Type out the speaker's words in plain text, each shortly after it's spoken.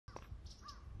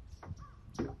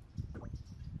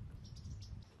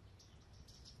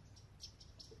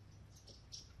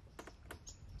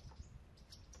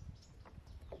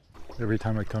Every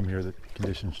time I come here, the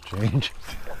conditions change,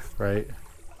 right?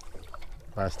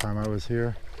 Last time I was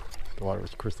here, the water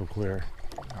was crystal clear.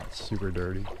 Now it's super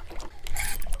dirty.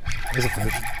 There's a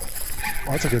fish.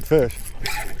 Oh, that's a good fish.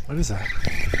 What is that?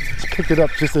 Just picked it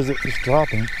up just as it was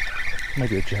dropping.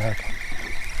 Maybe a jack.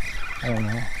 I don't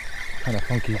know. Kind of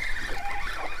funky.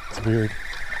 It's weird.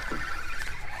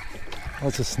 Oh,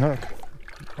 it's a snook.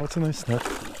 Oh, it's a nice snook.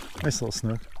 Nice little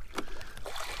snook.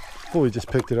 Fully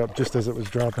just picked it up just as it was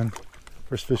dropping.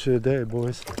 First fish of the day,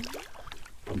 boys.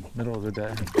 Middle of the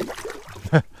day.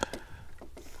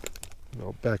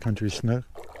 Little backcountry snook.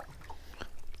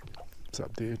 What's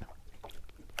up, dude?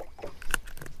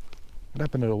 What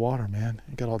happened to the water, man?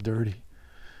 It got all dirty.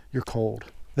 You're cold.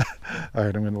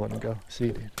 Alright, I'm gonna let him go. See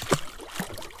you, dude.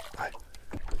 Bye.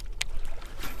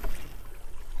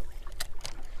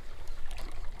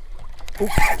 Oh,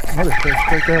 another fish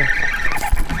right there.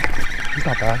 He's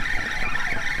not bad.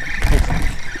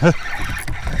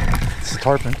 It's a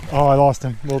tarpon. Oh, I lost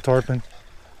him. Little tarpon.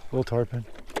 Little tarpon.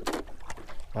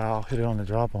 Wow, hit it on the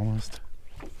drop almost.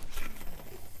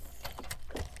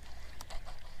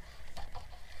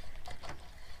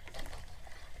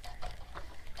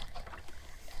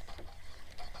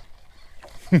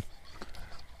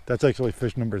 That's actually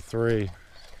fish number 3.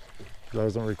 Because I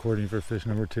wasn't recording for fish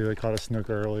number 2. I caught a snook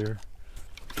earlier.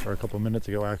 Or a couple minutes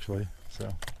ago, actually.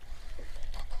 So.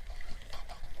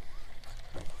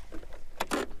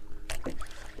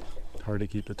 Hard to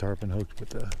keep the tarpon hooked with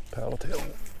the paddle tail.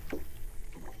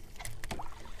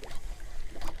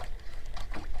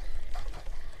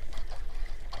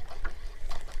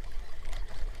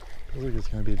 Feels like it's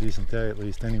going to be a decent day at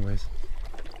least anyways.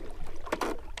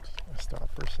 I'll stop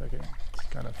for a second.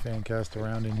 Just kind of fan cast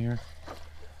around in here.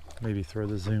 Maybe throw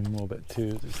the zoom a little bit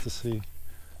too, just to see.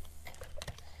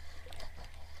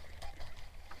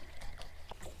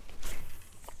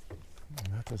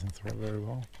 That doesn't throw very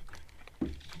well.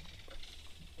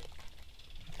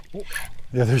 Oh.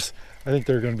 Yeah, I think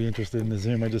they're going to be interested in the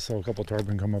zoom. I just saw a couple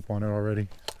tarpon come up on it already.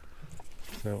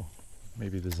 So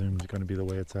maybe the zoom's going to be the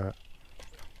way it's at.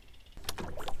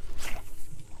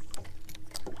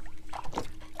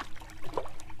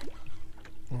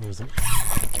 What was it?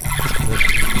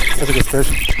 That's a good fish.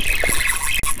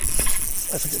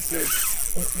 That's a good fish.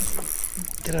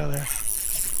 Get out of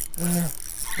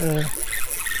there.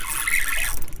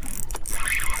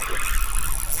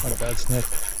 Not a bad sniff.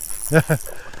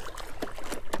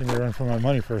 Let me run for my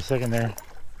money for a second there.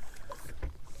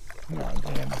 Come on,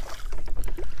 Dan.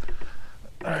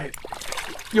 Alright.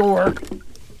 You'll work.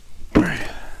 Alright.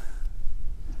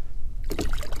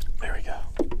 There we go.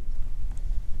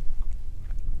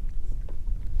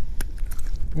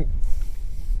 Ooh.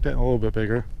 Getting a little bit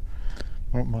bigger.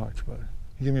 Not much, but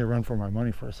you give me a run for my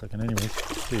money for a second anyway.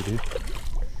 See you, dude.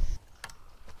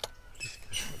 This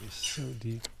fish will be so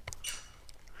deep.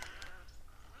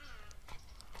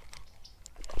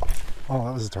 Oh,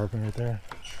 that was a tarpon right there.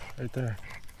 Right there.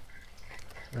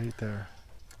 Right there.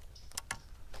 I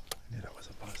knew that was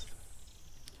a bust.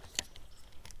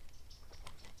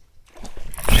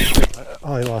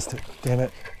 Oh, I lost it. Damn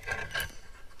it.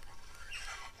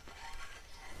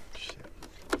 Shit.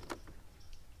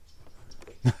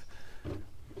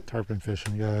 Tarpon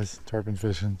fishing, guys. Tarpon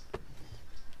fishing.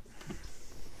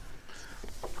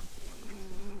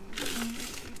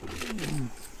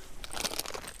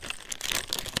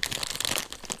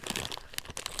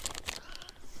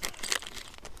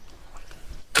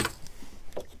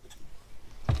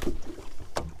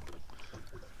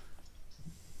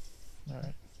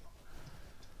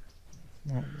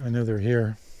 Well, I know they're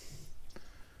here.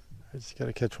 I just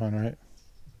gotta catch one, right?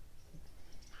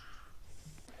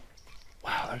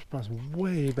 Wow, there's probably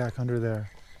way back under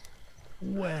there.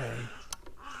 Way.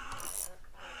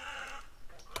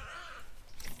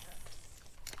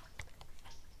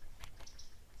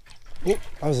 Oh,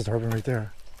 that was a tarpon right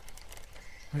there.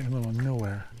 Right in the middle of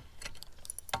nowhere.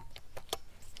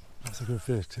 That's a good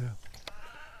fish too.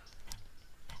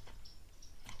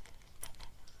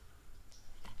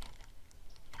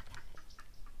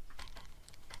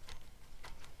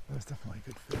 That's definitely a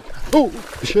good fish. Oh,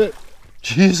 shit.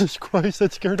 Jesus Christ,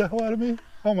 that scared the hell out of me.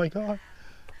 Oh my God.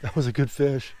 That was a good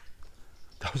fish.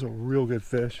 That was a real good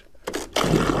fish.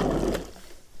 Oh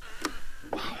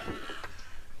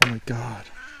my God.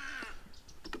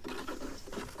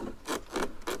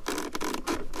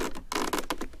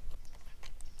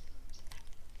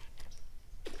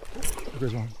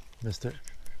 There's one. Missed it.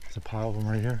 There's a pile of them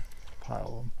right here. Pile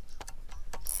of them.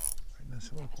 Right in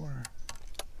this little corner.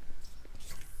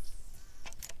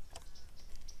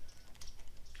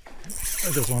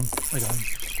 There goes one. I got him.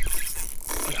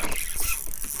 I got him.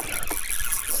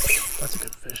 That's a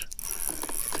good fish.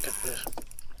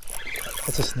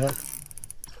 That's a snook.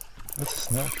 That's a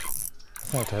snook.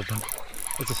 It's not a tarpon.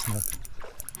 It's a snook.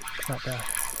 It's not bad.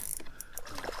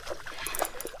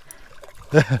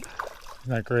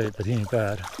 Not great, but he ain't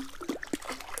bad.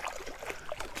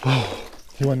 Oh,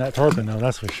 he won that tarpon though,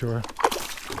 that's for sure.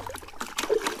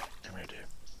 Come here, dude.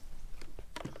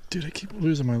 Dude, I keep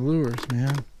losing my lures,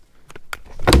 man.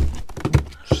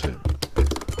 Shit.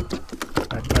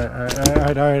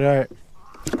 Alright.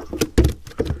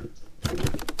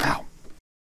 Ow.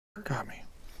 Got me.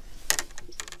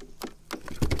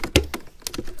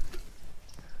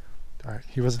 Alright,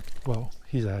 he wasn't, well,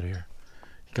 he's out of here.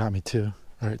 He got me too.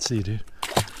 Alright, see you, dude.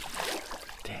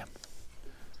 Damn.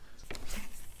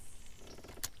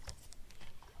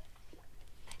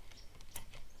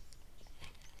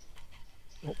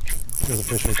 Oh, there's a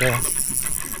fish right there.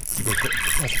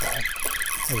 That's bad.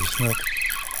 There's a snook. A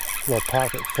little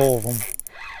pocket full of them.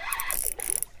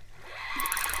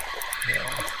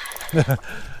 Yeah.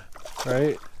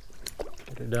 Right?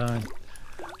 Get her done.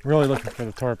 I'm really looking for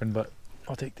the tarpon, but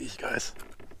I'll take these guys.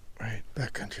 Right,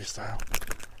 backcountry style.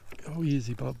 Go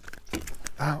easy, bub.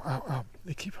 Ow, ow, ow.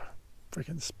 They keep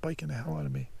freaking spiking the hell out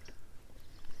of me.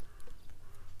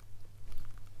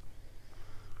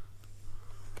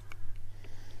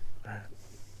 Alright.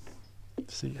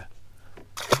 See ya.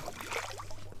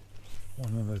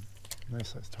 One of the nice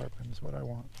sized tarpon is what I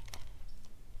want.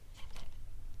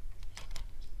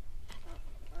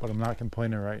 But I'm not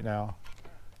complaining right now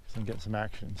because I'm getting some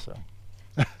action, so.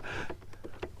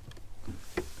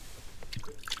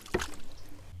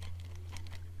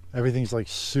 Everything's like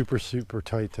super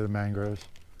tight to the mangroves.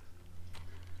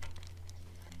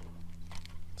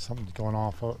 Something's going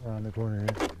off around the corner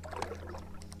here.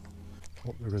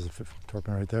 Oh, there goes a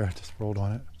tarpon right there. Just rolled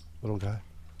on it. Little guy.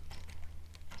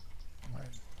 Alright,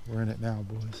 we're in it now,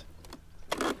 boys.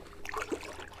 There's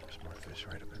more fish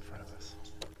right up in front of us.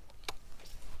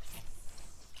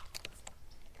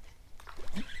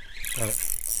 Got it.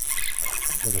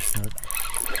 Another snook.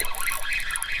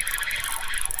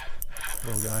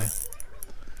 Little guy.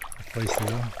 Place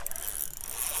there.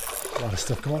 A lot of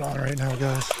stuff going on right now,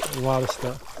 guys. A lot of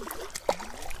stuff.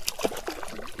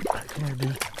 Alright, come here,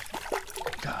 dude.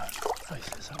 God, place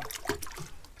this up.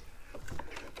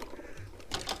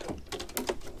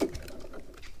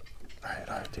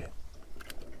 Alright, dude.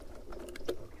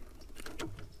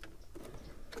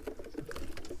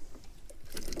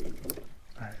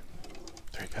 Alright.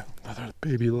 There you go. Another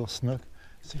baby little snook.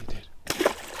 See you, dude.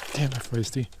 Damn, they're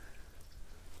feisty.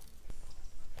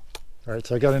 Alright,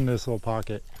 so I got into this little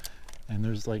pocket and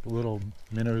there's like little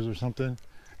minnows or something,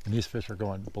 and these fish are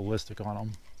going ballistic on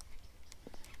them.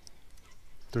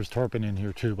 There's tarpon in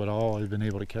here too, but all I've been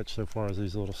able to catch so far is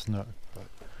these little snook. But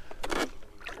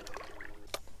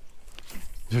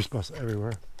they're supposed to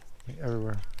everywhere.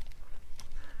 Everywhere.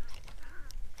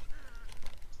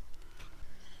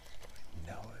 I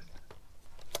know it.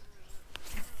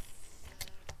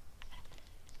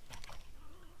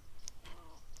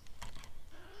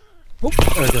 Oh,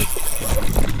 there it goes.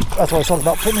 That's what I was talking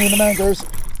about, putting me in the mangroves.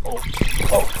 Oh.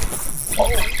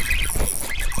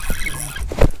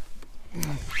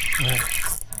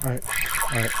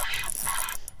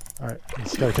 Alright.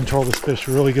 Just gotta control this fish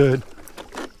really good.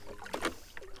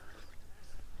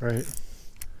 Right.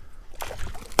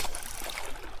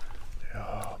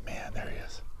 Oh man, there he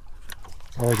is.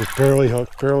 Oh, just barely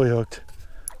hooked. Oh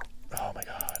my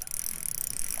god.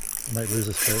 I might lose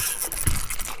this fish.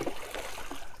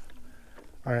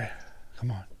 Alright,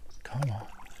 come on,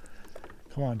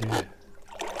 dude.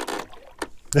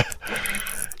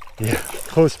 Yeah,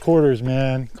 close quarters,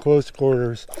 man. Close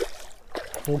quarters.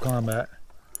 Full combat.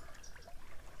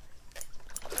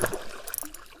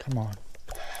 Come on.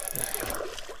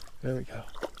 There we go.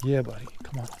 Yeah, buddy.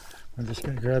 Come on. I'm just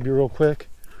going to grab you real quick,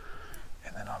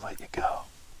 and then I'll let you go.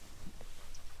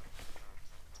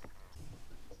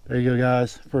 There you go,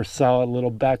 guys. First solid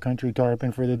little backcountry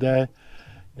tarpon for the day.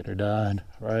 Get her done,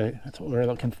 right? That's what we're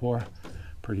looking for.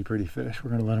 Pretty fish. We're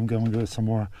going to let them go and go some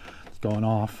more. It's going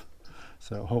off.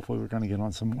 So hopefully we're going to get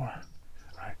on some more.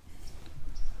 All right.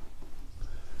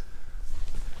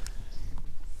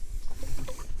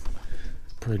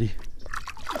 Pretty.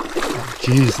 Oh,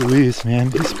 geez Louise,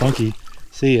 man. He's spunky.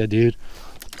 See ya, dude.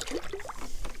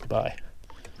 Bye.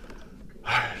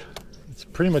 Alright. It's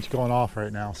pretty much going off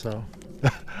right now, so I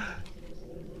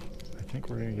think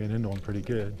we're going to get into them pretty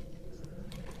good.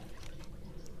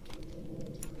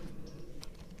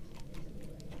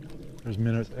 There's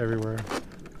minnows everywhere.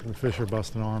 The fish are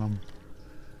busting on them.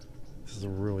 This is a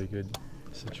really good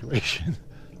situation,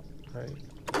 right?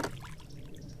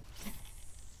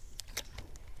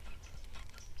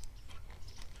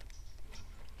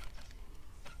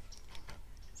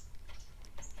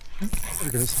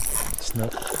 There goes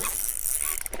Snook.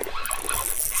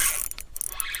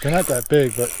 They're not that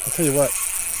big, but I'll tell you what,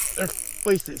 they're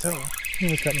feisty. So he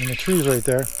almost got me in the trees right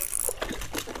there.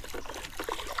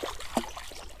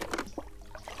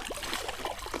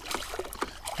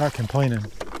 Not complaining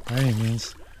by any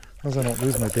means, as long as I don't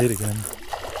lose my bait again.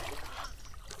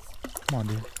 Come on,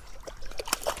 dude.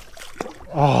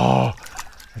 Oh,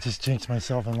 I just jinxed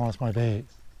myself and lost my bait.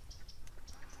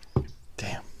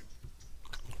 Damn.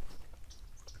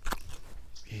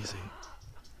 Easy.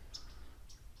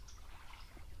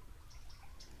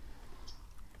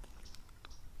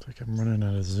 It's like I'm running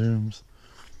out of zooms.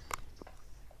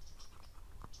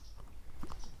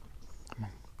 Come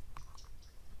on.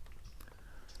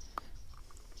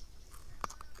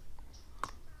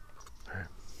 All right.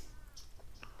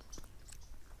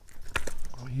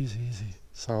 Oh, easy, easy.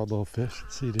 Solid little fish.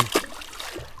 Let's see, dude.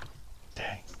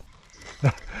 Dang.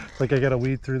 Like I gotta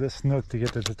weed through this snook to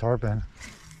get to the tarpon.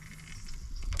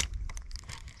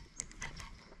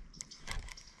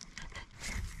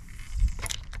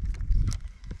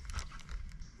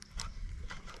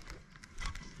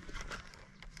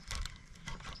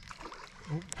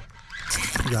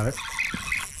 You got it.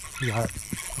 You got it.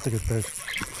 That's a good fish.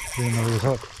 He didn't know he was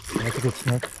hooked. That's a good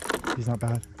snook. He's not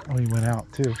bad. Oh, he went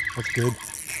out too. That's good.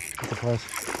 That's a plus.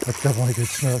 That's definitely a good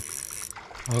snook.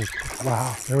 Oh,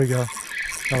 wow. There we go.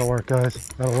 That'll work, guys.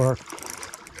 That'll work.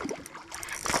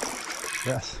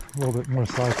 Yes. A little bit more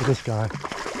size for this guy.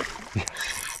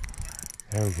 Yes.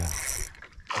 There we go.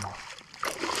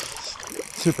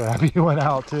 Super happy he went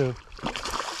out too.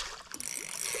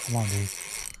 Come on, dude.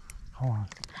 Come on.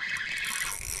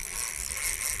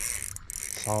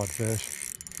 Solid fish.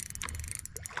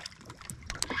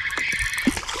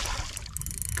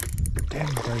 Damn,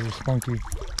 you guys are spunky.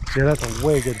 Yeah, that's a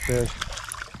way good fish.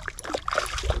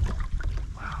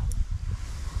 Wow.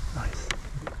 Nice.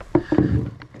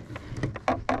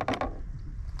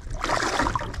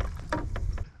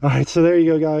 Alright, so there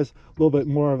you go, guys. A little bit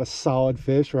more of a solid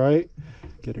fish, right?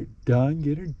 Get her done,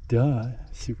 get her done.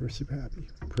 Super, super happy.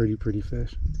 Pretty, pretty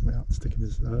fish. Well, sticking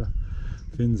his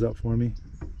fins up for me.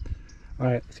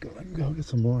 Alright, let's go. Let me go get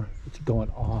some more. It's going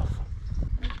off.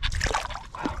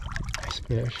 Wow, nice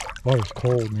fish. Water's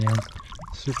cold, man.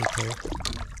 Super cold.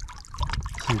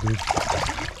 See, dude.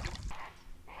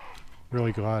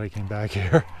 Really glad I came back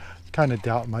here. Kind of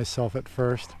doubting myself at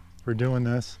first for doing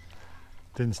this.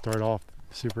 Didn't start off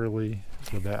superly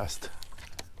the best.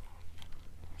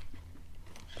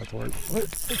 That's all right.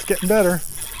 It's getting better.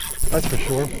 That's for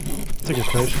sure. It's a good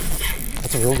fish.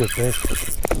 That's a real good fish.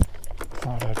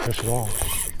 Not a bad fish at all.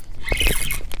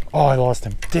 Oh, I lost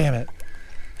him. Damn it.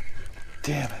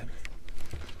 Damn it.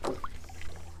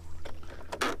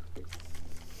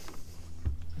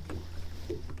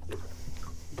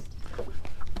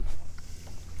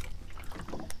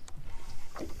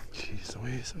 Jeez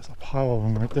Louise, there's a pile of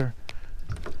them right there.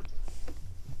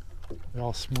 They're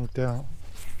all smoked out.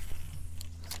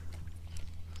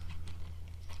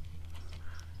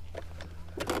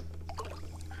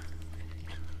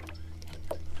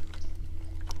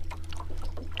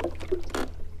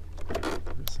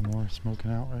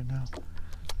 Smoking out right now.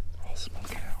 They're all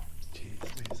smoking out.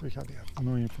 Jeez, we got a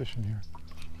million fish in here.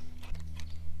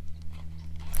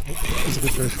 Oh, that's a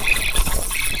good fish.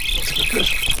 That's a good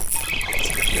fish.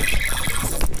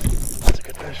 That's a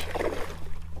good fish.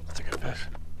 That's a good fish.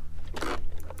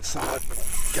 Solid.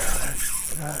 Get out of there.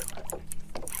 Get out of there.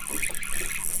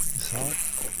 Solid.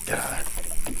 Get out of there.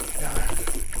 Get out of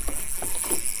there.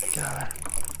 Get out of there.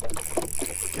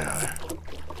 Get out of there.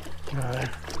 Get out of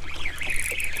there.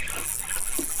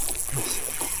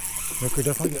 Look, we're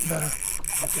definitely getting better.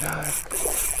 Get out of there.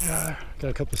 Get out of there.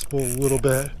 Gotta cut the spool a little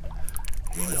bit.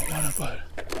 Really don't want it, but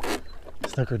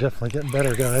Snooker definitely getting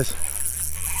better, guys.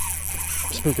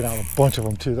 I'm spooking out a bunch of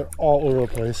them too. They're all over the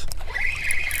place.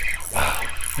 Wow.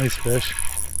 Nice fish.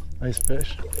 Nice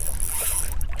fish.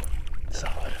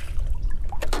 Solid.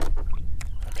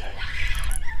 Okay.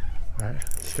 Alright,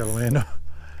 just gotta land them.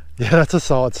 Yeah, that's a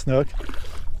solid snook.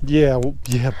 Yeah,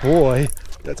 yeah, boy.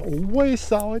 That's way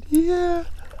solid. Yeah.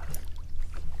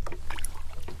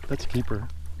 That's a keeper.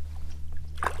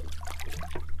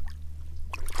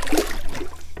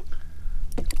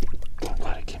 I'm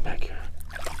glad I came back here.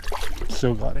 I'm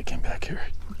so glad I came back here.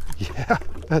 Yeah,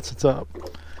 that's what's up.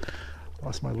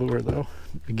 Lost my lure though.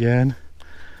 Again.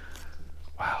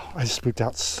 Wow, I just spooked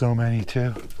out so many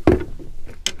too.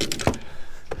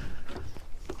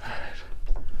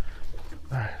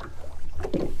 Alright.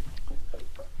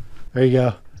 There you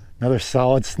go. Another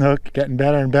solid snook. Getting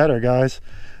better and better, guys.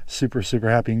 Super, super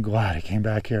happy and glad I came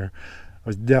back here. I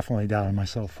was definitely doubting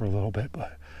myself for a little bit,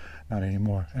 but Not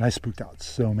anymore. And I spooked out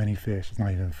so many fish. It's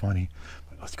not even funny.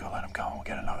 But let's go let them go and we'll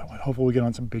get another one. Hopefully we get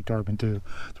on some big tarpon too.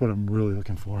 That's what I'm really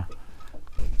looking for.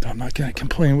 I'm not gonna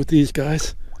complain with these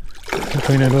guys. Not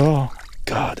complain at all.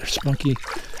 God, they're spunky.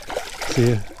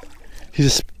 See, he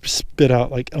just spit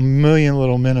out like a million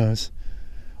little minnows.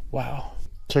 Wow.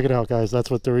 Check it out, guys.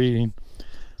 That's what they're eating.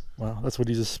 Wow, that's what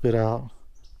he just spit out.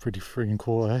 Pretty freaking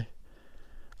cool, eh?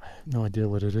 I have no idea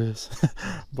what it is,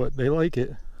 but they like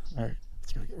it. All right,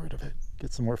 let's go get rid of it.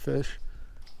 Get some more fish.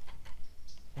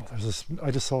 Oh, there's this.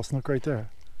 I just saw a snook right there.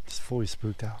 Just fully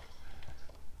spooked out.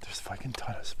 There's a fucking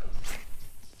ton of spook.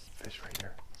 Fish right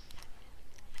here.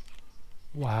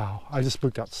 Wow, I just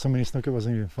spooked out so many snook it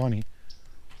wasn't even funny.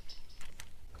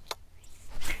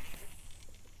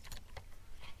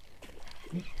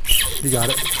 You got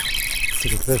it. It's a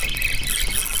good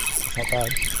fish. Not bad.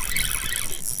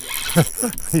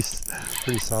 He's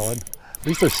pretty solid. At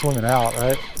least they're swimming out,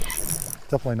 right?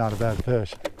 Definitely not a bad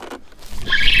fish.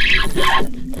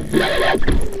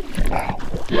 Wow.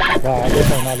 Wow,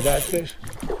 definitely not a bad fish.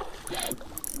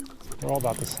 They're all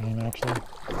about the same, actually.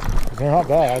 They're not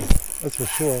bad, that's for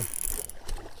sure.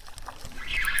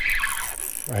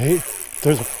 Right?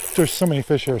 There's so many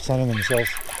fish here sunning themselves.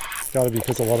 It's gotta be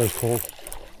because the water's cold.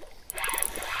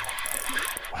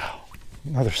 Wow.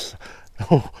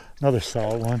 Another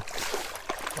solid one.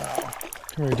 Wow.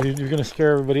 Come here, dude. You're gonna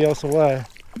scare everybody else away.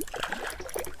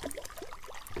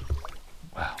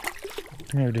 Wow.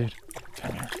 Come here, dude.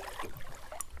 Come here.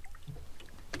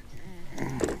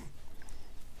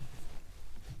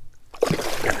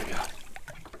 There we go.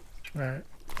 Alright.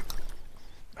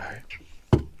 Alright.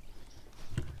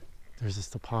 There's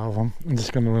just a pile of them. I'm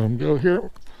just gonna let them go here.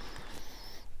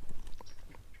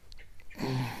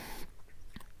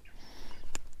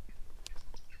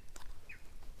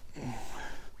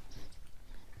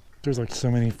 There's like so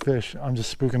many fish. I'm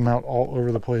just spooking them out all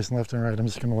over the place, left and right. I'm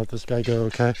just gonna let this guy go,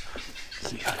 okay?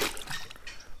 See ya.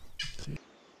 See.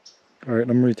 All right,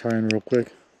 I'm retiring real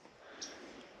quick.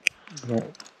 I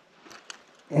don't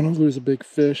want to lose a big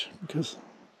fish because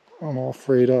I'm all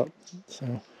frayed up.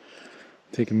 So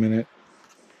take a minute,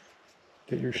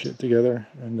 get your shit together,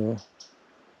 and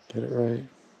get it right.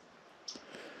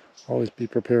 Always be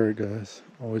prepared, guys.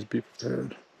 Always be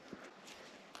prepared.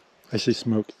 I see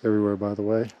smoke everywhere, by the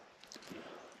way.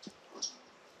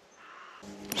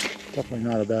 Definitely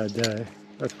not a bad day,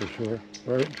 that's for sure,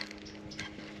 right?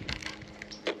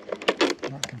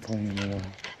 Not complaining at all.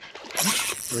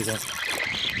 There we go.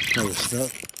 Another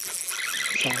snook.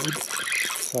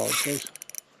 Solid fish.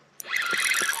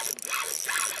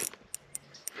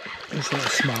 It's a little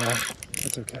smaller.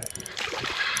 That's okay.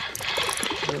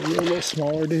 You're a little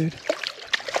smaller, dude.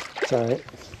 It's alright.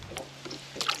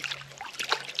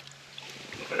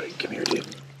 Alright, come here, dude.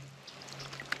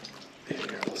 Yeah, you're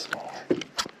a little smaller.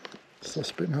 Still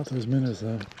spitting out those minnows,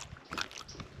 though.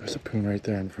 There's a poon right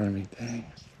there in front of me. Dang.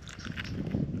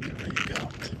 There you go.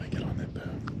 Let's see if I get on that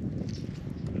poon.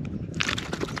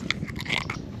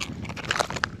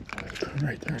 There's a poon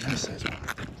right there. Nice size one.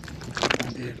 Come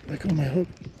on, dude. Let go of my hook.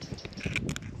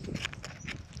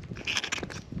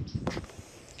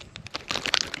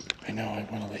 I know, I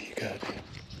want to let you go, dude.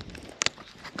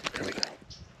 There we go.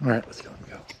 Alright, let's go.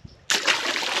 Okay.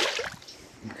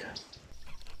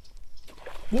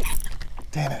 Whoop.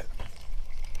 Damn it.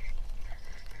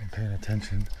 I'm paying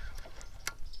attention.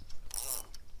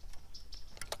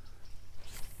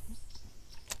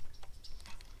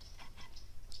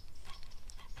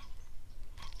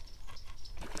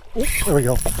 Oh, there we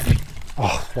go.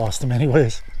 Oh, lost him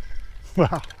anyways.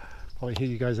 Wow. Probably hit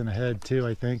you guys in the head too,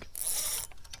 I think.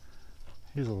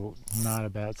 He's not a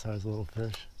bad sized little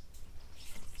fish.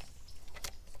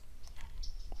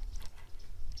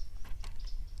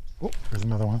 Oh, there's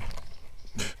another one.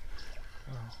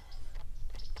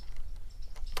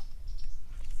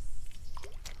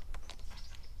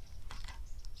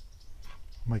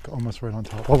 Like almost right on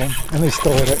top of them, and they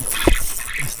still hit it.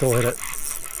 They still hit it.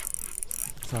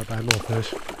 It's not a bad little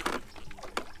fish.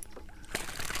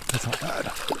 That's not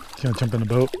bad. He's gonna jump in the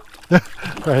boat.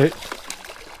 Right?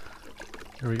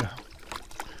 Here we go.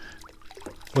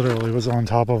 Literally was on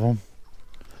top of them.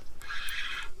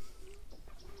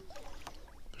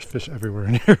 There's fish everywhere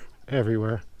in here.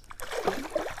 Everywhere.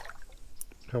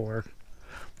 That'll work.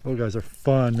 Those guys are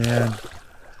fun, man.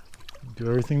 Do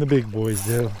everything the big boys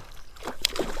do.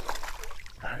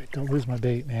 Alright, don't lose my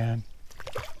bait, man.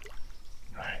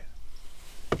 Alright.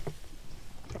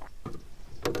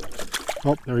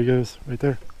 Oh, there he goes. Right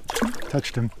there.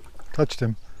 Touched him. Touched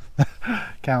him.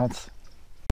 Counts.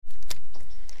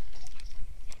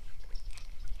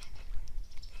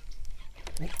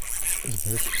 There's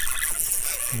a fish.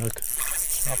 Look.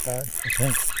 Not bad, I think.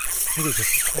 I think it's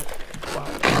just, wow.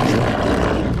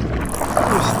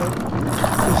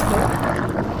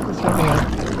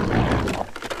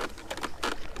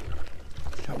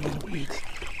 It's got me in the weeds.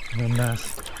 I'm a mess.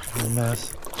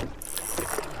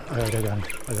 Alright, I got him.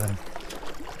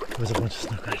 There's a bunch of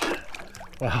snook right there.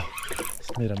 Wow,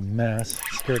 it's made a mess.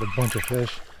 Scared a bunch of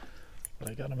fish. But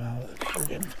I got him out. We're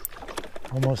getting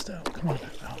almost out. Come on,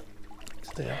 out.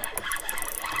 Stay out.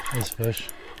 There's fish.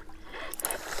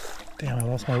 Damn, I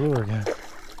lost my lure again.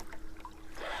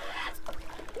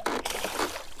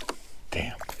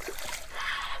 Damn.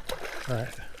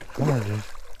 Alright, come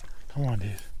on,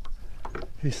 dude.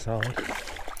 He's solid.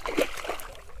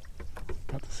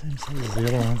 About the same size as the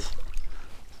other ones.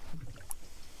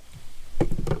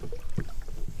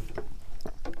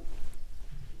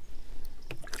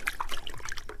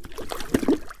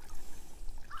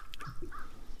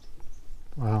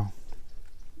 Wow.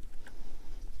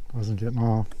 Wasn't getting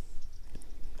off.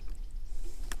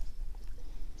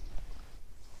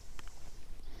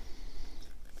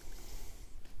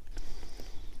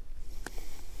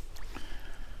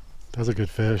 That's a good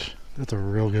fish. That's a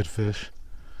real good fish.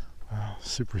 Wow,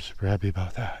 super happy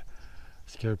about that.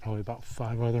 Scared probably about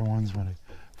 5 other ones when I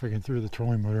freaking threw the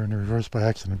trolling motor in the reverse by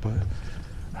accident, but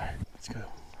alright, let's go.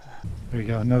 There you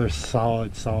go, another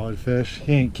solid fish.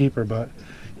 He ain't keeper, but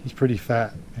he's pretty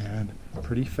fat, and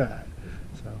pretty fat.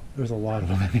 So there's a lot of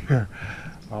them in here.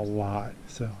 A lot.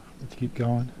 So let's keep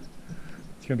going.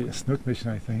 It's gonna be a snook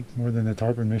mission, I think, more than the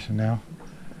tarpon mission now.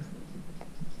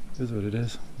 It is what it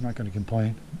is. I'm not gonna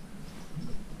complain.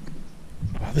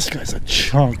 Wow, this guy's a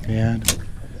chunk, man.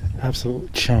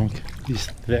 Absolute chunk. He's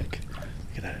thick.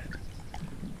 Look at that.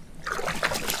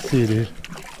 See you, dude.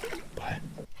 Bye.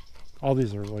 All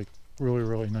these are like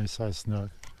really nice sized snook.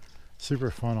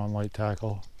 Super fun on light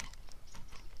tackle.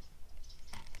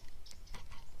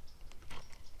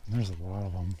 And there's a lot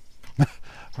of them.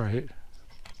 Right?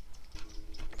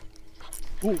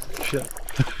 Oh, shit.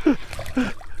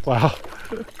 Wow.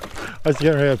 I was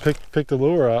getting ready to pick the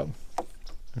lure up.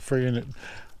 And friggin' it,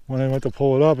 when I went to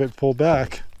pull it up, it pulled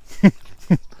back.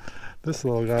 This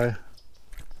little guy.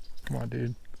 Come on,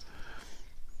 dude.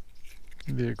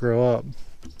 You need to grow up.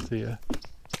 See ya.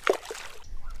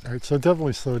 Alright, so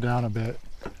definitely slowed down a bit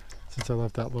since I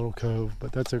left that little cove,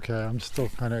 but that's okay. I'm still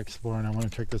kind of exploring. I want to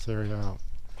check this area out.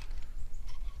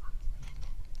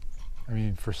 I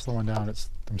mean, for slowing down,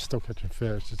 I'm still catching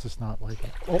fish. It's just not like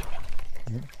it. Oh!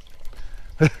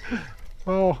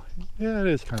 Well, yeah, it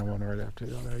is kind of one right after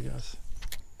the other, I guess.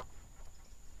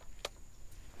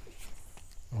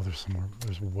 Oh, there's some more.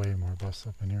 There's way more busts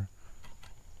up in here.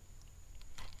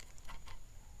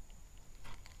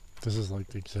 This is like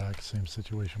the exact same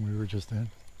situation we were just in.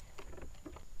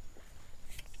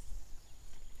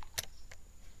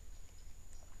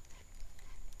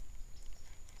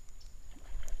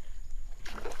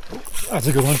 That's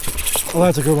a good one. Oh,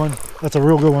 that's a good one. That's a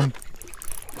real good one.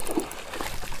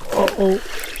 Oh,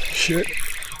 shit.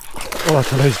 Oh,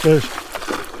 that's a nice fish.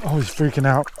 Oh, he's freaking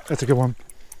out. That's a good one.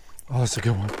 Oh, that's a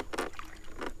good one.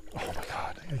 Oh my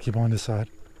god. I gotta keep on this side.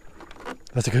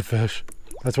 That's a good fish.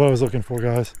 That's what I was looking for,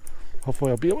 guys. Hopefully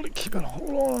I'll be able to keep it a hold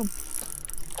on him.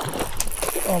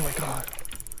 Oh my god.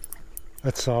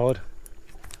 That's solid.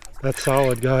 That's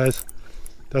solid, guys.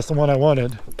 That's the one I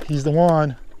wanted. He's the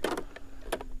one.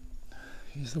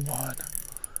 He's the one.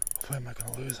 Hopefully I'm not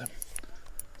gonna lose him.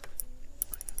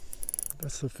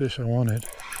 That's the fish I wanted,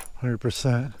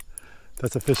 100%.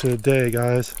 That's a fish of the day,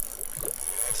 guys.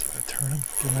 Just gotta turn him,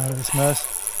 get him out of this mess.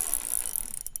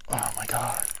 Oh my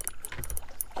god.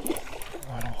 Oh,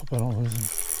 I hope I don't lose him.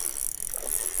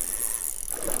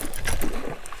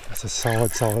 That's a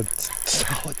solid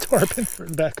tarpon for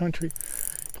the backcountry.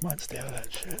 Come on, stay out of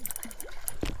that shit.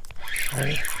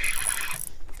 Alright.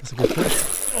 That's a good fish.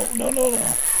 Oh, no.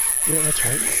 Yeah, that's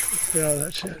right. Stay out of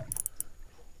that shit.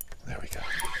 There we go.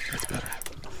 That's better.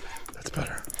 That's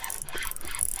better.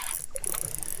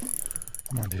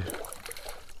 Come on, dude.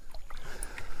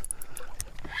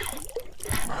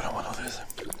 I don't want to lose him.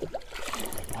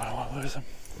 I don't want to lose him.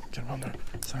 Get him on the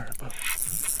side of the boat.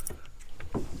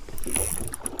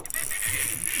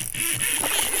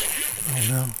 Oh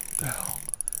no. What the hell?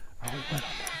 Oh, we went under.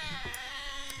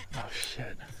 Oh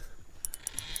shit.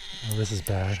 Oh, this is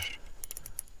bad.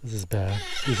 This is bad.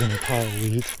 He's in a pile of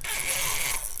weeds.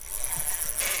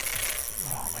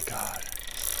 Oh my god.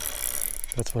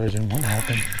 That's what I didn't want to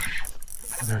happen.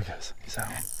 Oh, there he goes. He's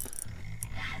out.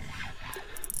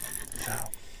 He's out.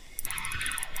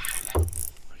 I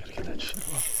gotta get that shit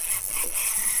off.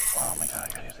 Oh my god, I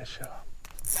gotta get that shit off.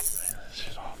 I gotta get that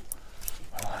shit off.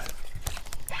 My line.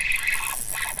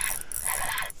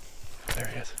 There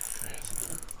he is. There he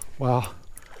is. Wow.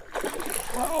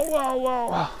 Wow, wow, wow,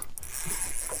 wow.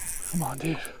 Come on,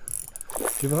 dude.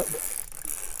 Give up.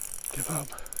 Give up.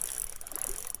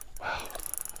 Wow.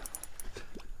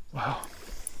 Wow.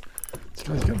 This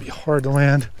guy's gonna be hard to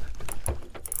land.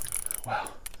 Wow.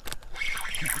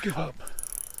 Give up.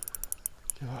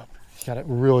 Give up. He got it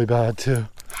really bad too.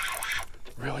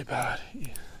 Really bad. These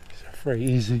are very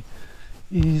easy.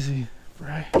 Easy,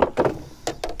 right?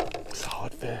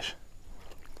 Solid fish.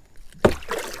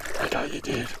 I got you,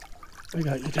 dude. I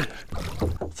got you, dude.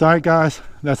 It's alright, guys.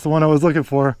 That's the one I was looking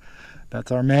for.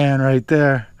 That's our man right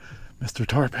there, Mr.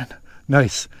 Tarpon.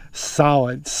 Nice,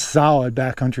 solid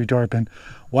backcountry tarpon.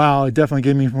 Wow, it definitely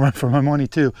gave me run for my money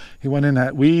too. He went in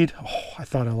that weed. Oh, I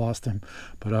thought I lost him,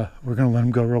 but we're gonna let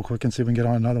him go real quick and see if we can get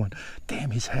on another one.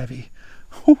 Damn, he's heavy.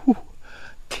 Ooh,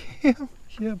 damn,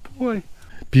 yeah, boy.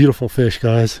 Beautiful fish,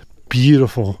 guys.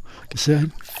 Beautiful. Like I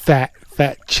said, fat,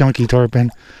 chunky tarpon.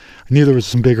 I knew there was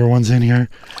some bigger ones in here.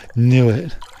 Knew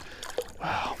it.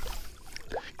 Wow.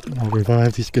 Getting all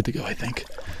revived. He's good to go, I think.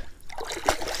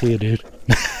 See you, dude.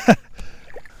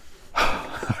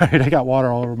 Alright, I got water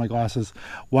all over my glasses.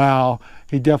 Wow,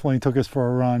 he definitely took us for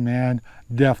a run, man.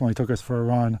 Definitely took us for a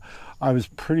run. I was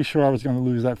pretty sure I was going to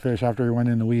lose that fish after he went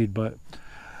in the weed, but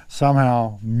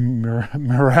somehow,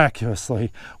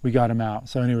 miraculously, we got him out.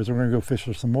 So anyways, we're going to go fish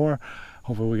for some more.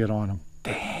 Hopefully we get on him.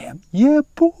 Damn, yeah,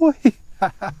 boy.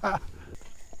 There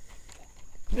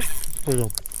we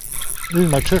go. This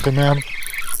is my chicken, man.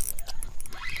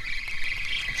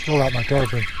 Still got my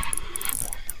tarpon.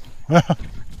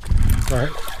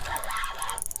 Alright.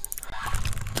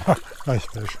 Nice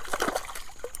fish.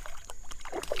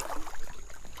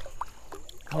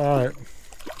 Alright.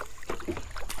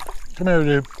 Come here,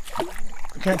 dude.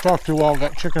 I can't talk too well. I've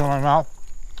got chicken in my mouth.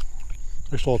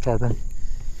 Nice little tarpon.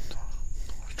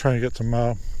 Trying to get some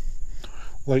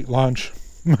late lunch.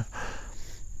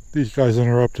 These guys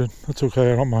interrupted. That's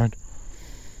okay, I don't mind.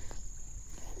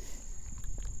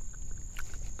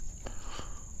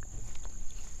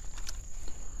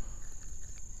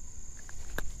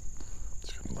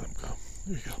 Just gonna let him go.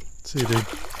 There you go. See you, dude.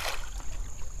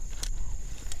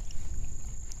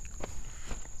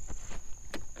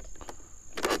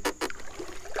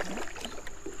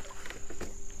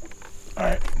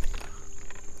 Alright.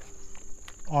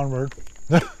 Onward.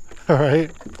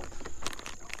 Alright.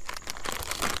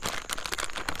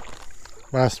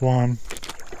 Last one.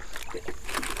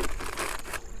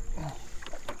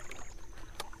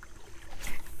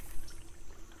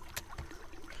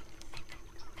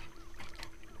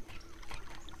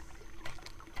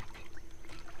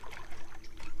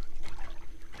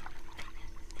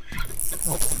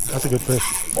 Oh, that's a good fish.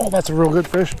 Oh, that's a real good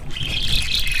fish.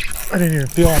 I didn't even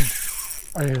feel him.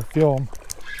 I didn't even feel him.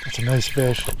 That's a nice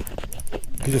fish.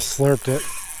 He just slurped it.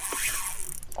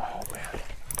 Oh, man.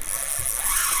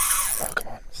 Oh, come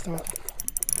on. Stop.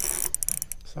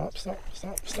 Stop, stop,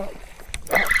 stop, stop.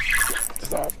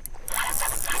 Stop.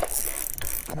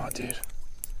 Come on, dude.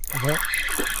 Okay.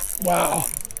 Wow.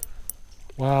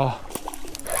 Wow.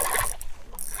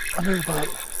 Under the bite.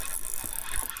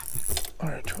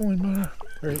 Alright, trolling motor.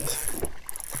 There it is.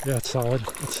 Yeah, it's solid.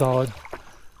 It's solid.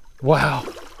 Wow.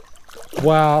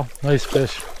 Wow. Nice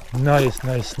fish. Nice,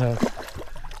 nice snook.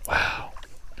 Wow.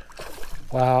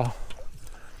 Wow.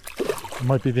 It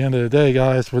might be the end of the day,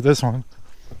 guys, with this one.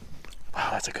 Wow,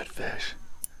 that's a good fish.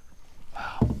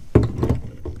 Wow.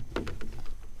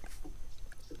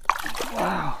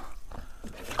 Wow.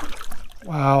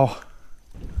 Wow.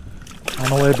 On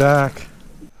the way back.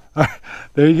 All right,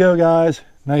 there you go, guys.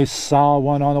 Nice solid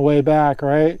one on the way back,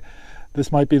 right?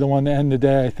 This might be the one to end the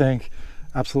day, I think.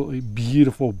 Absolutely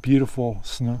beautiful, beautiful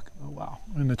snook. Oh, wow.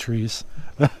 In the trees.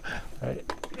 All right.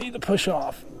 Need to push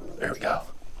off. There we go.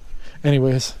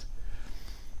 Anyways,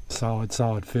 solid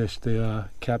fish to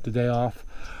cap the day off.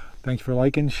 Thanks for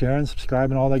liking, sharing,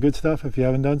 subscribing, all that good stuff. If you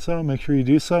haven't done so, make sure you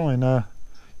do so, and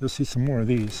you'll see some more of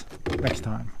these next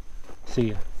time. See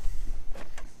ya.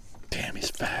 Damn,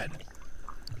 he's fat.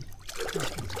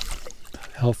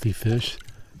 Healthy fish.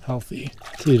 Healthy.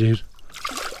 See you, dude.